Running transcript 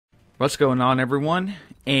What's going on, everyone?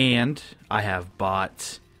 And I have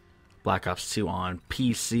bought Black Ops 2 on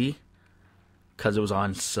PC because it was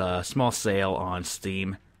on small sale on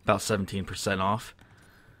Steam, about 17% off.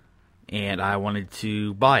 And I wanted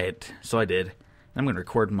to buy it, so I did. I'm going to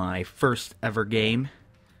record my first ever game,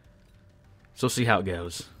 so we'll see how it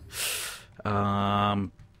goes. I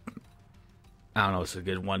don't know, it's a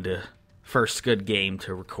good one to... First good game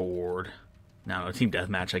to record. I don't know, Team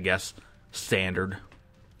Deathmatch, I guess. Standard.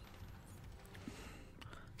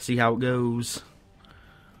 See how it goes.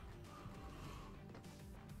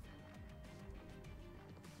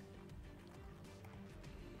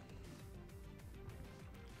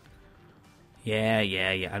 Yeah.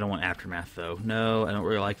 I don't want Aftermath, though. No, I don't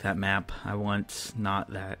really like that map. I want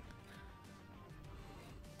not that.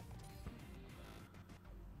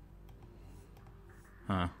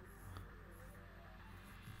 Huh.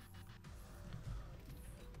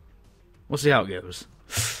 We'll see how it goes.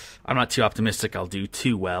 I'm not too optimistic I'll do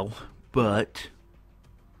too well, but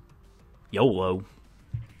YOLO.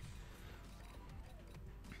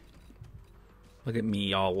 Look at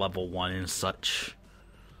me, all level 1 and such.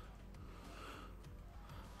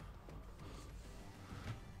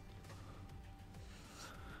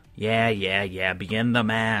 Yeah. Begin the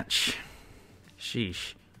match.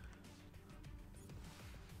 Sheesh.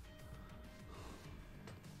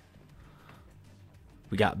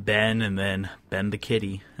 We got Ben and then Ben the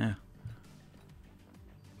Kitty. Yeah.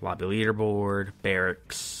 Lobby leaderboard,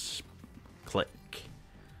 barracks, click.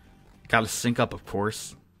 Gotta sync up, of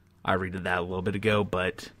course. I redid that a little bit ago,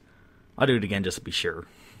 but I'll do it again just to be sure.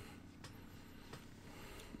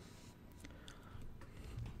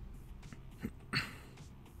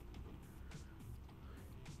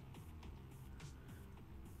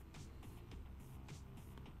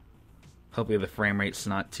 Hopefully the frame rate's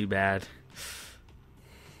not too bad.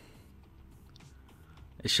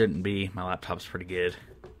 It shouldn't be. My laptop's pretty good.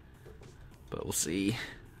 But we'll see. I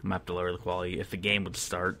might have to lower the quality if the game would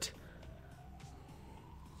start.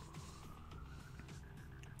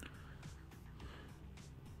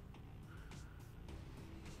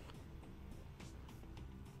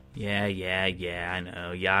 Yeah, I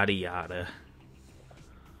know. Yada yada.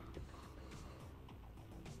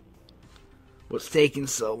 What's taking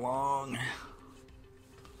so long?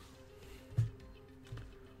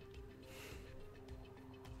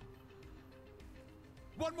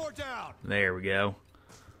 One more down. There we go.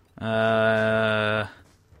 Kind of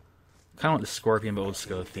want the Scorpion, but we'll just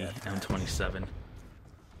go with the M27.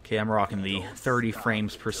 Okay, I'm rocking the 30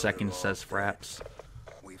 frames per second, says Fraps.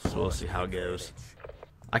 So we'll see how it goes.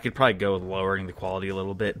 I could probably go with lowering the quality a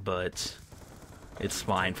little bit, but it's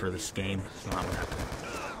fine for this game. So I'm gonna have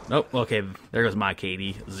to... Nope, okay, there goes my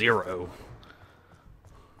KD. 0.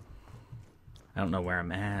 I don't know where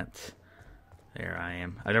I'm at. There I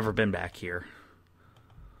am. I've never been back here.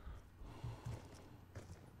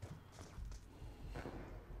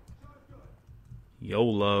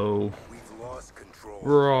 YOLO. We've lost control.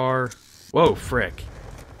 Roar. Whoa, frick.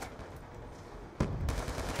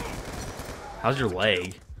 How's your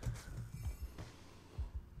leg?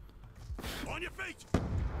 On your feet.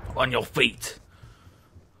 On your feet.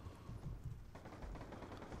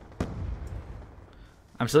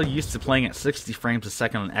 I'm so used to playing at 60 frames a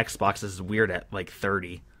second on Xbox. This is weird at like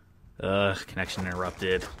 30. Connection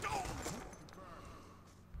interrupted.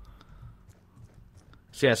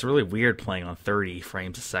 So yeah, it's really weird playing on 30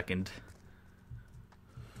 frames a second.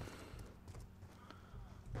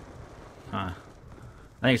 Huh.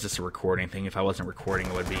 I think it's just a recording thing. If I wasn't recording,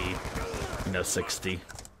 it would be, 60.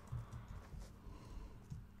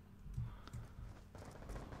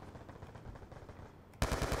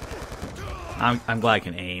 I'm glad I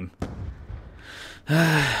can aim.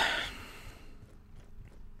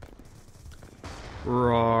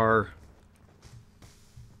 Roar.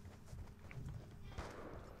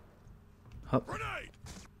 Oh.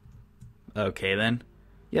 Okay then.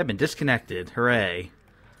 Yeah, I've been disconnected. Hooray.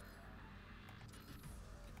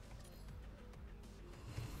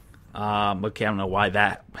 Okay, I don't know why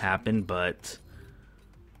that happened, but...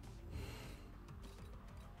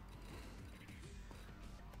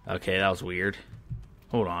 Okay, that was weird.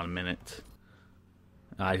 Hold on a minute.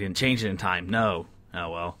 I didn't change it in time. No. Oh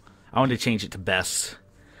well. I wanted to change it to best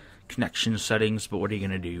connection settings, but what are you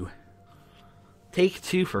gonna do? Take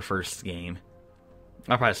 2 for first game.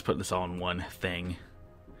 I'll probably just put this all in one thing.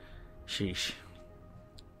 Sheesh.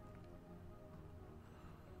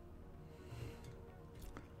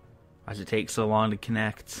 Why does it take so long to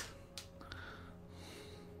connect?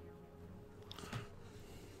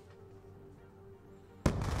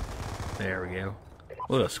 There we go.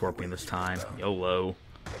 We'll go Scorpion this time. YOLO.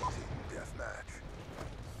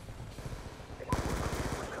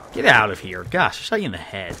 Get out of here. Gosh, I shot you in the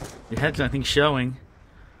head. Your head's nothing showing.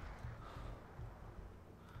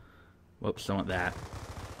 Whoops, don't want that.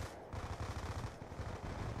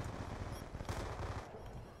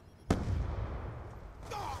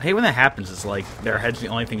 I hate when that happens. It's like their head's the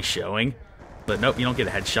only thing showing. But nope, you don't get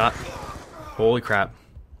a headshot. Holy crap.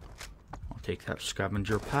 I'll take that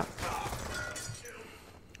scavenger pack.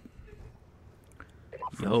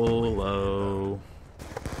 YOLO.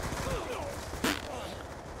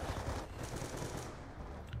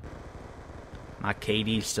 My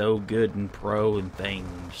KD's so good and pro and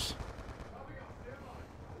things.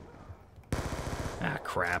 Ah,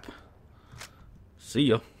 crap. See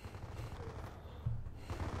ya.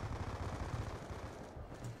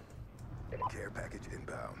 Care package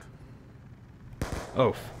inbound.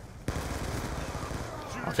 Oh.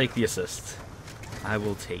 I'll take the assist. I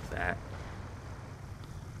will take that.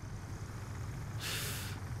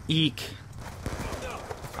 Eek.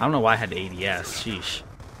 I don't know why I had ADS. Sheesh.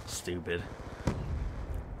 Stupid.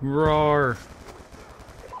 Roar.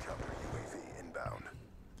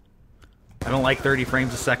 I don't like 30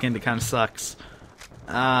 frames a second. It kind of sucks.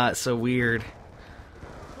 It's so weird.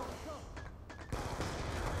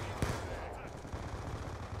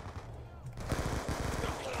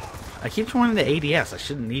 I keep trying the ADS. I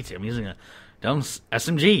shouldn't need to. I'm using a dumb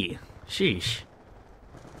SMG. Sheesh.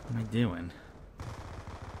 What am I doing?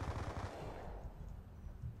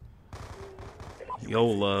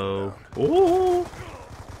 YOLO. Ooh.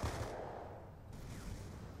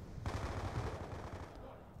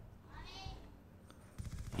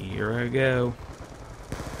 Here I go.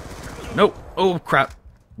 Nope. Oh, crap.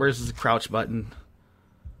 Where's the crouch button?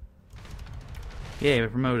 Yay, I'm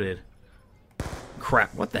promoted.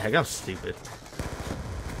 Crap. What the heck? That was stupid.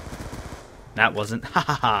 That wasn't. Ha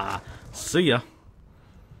ha ha. See ya.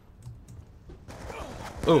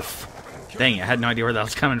 Oof. Dang it. I had no idea where that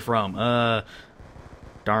was coming from.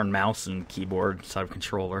 Darn mouse and keyboard side of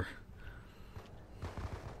controller.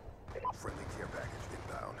 Friendly care package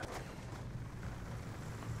inbound.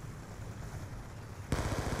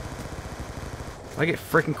 I get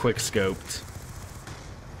freaking quick scoped,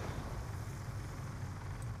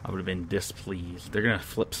 I would have been displeased. They're gonna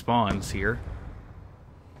flip spawns here.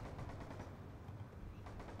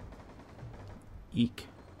 Eek.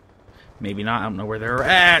 Maybe not. I don't know where they're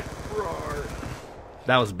at. Roar.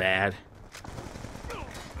 That was bad.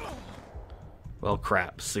 Well,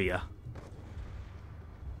 crap. See ya.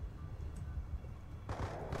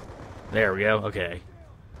 There we go. Okay.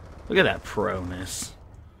 Look at that proness.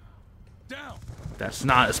 Down. That's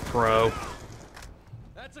not as pro.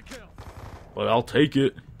 That's a kill. But I'll take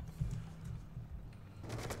it.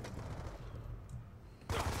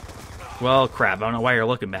 Well, crap. I don't know why you're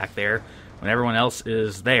looking back there when everyone else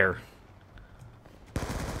is there.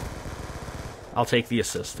 I'll take the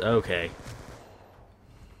assist. Okay.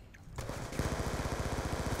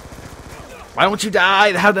 Why don't you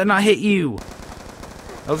die? How did that not hit you?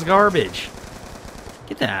 That was garbage.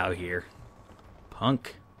 Get that out of here.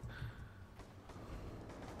 Punk.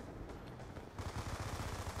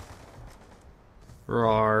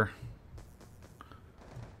 Roar.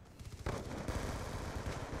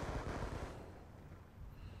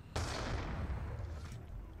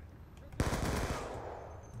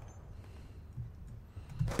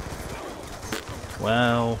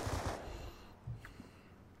 Well,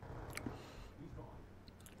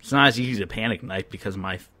 it's not as easy to panic knife because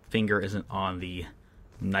my finger isn't on the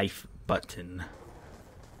knife button.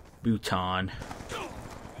 Bouton.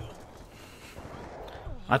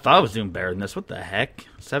 I thought I was doing better than this. What the heck?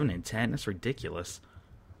 7 and 10? That's ridiculous.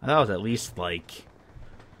 I thought I was at least like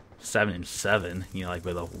 7 and 7, you know, like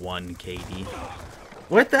with a 1 KD.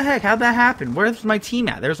 What the heck? How'd that happen? Where's my team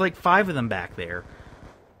at? There's like 5 of them back there.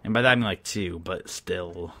 And by that I mean like 2, but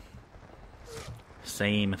still.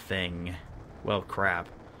 Same thing. Well, crap.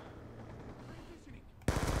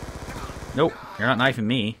 Nope, you're not knifing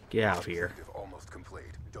me. Get out of here. Almost complete.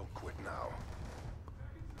 Don't quit now.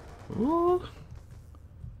 Ooh.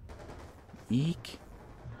 Eek.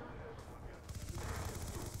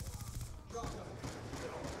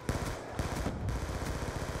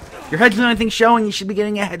 Your head's not anything showing. You should be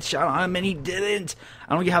getting a headshot on him, and he didn't.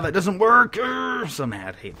 I don't get how that doesn't work. So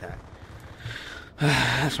mad. Hate that.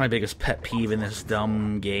 That's my biggest pet peeve in this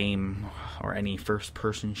dumb game or any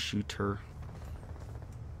first-person shooter.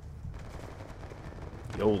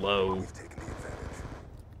 YOLO. We've taken the advantage.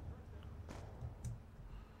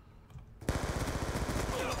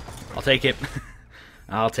 I'll take it.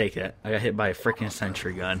 I'll take it. I got hit by a freaking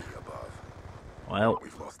sentry gun. Well,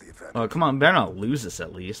 We've lost the advantage. oh, come on. Better not lose this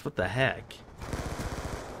at least. What the heck?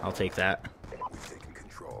 I'll take that. We've taken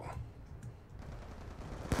control.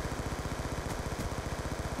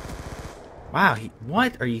 Wow,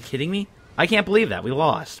 what? Are you kidding me? I can't believe that. We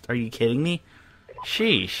lost. Are you kidding me?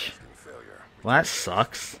 Sheesh. Failure. Well, that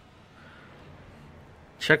sucks.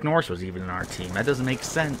 Chuck Norris was even in our team. That doesn't make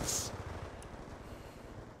sense.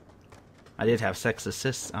 I did have 6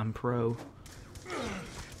 assists. I'm pro.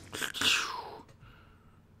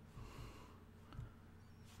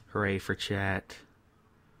 Hooray for chat.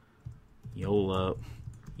 YOLO.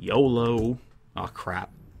 YOLO. Oh,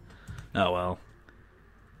 crap. Oh, well.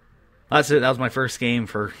 That's it. That was my first game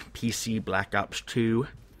for PC Black Ops 2.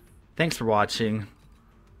 Thanks for watching.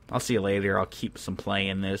 I'll see you later. I'll keep some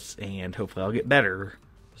playing this, and hopefully I'll get better.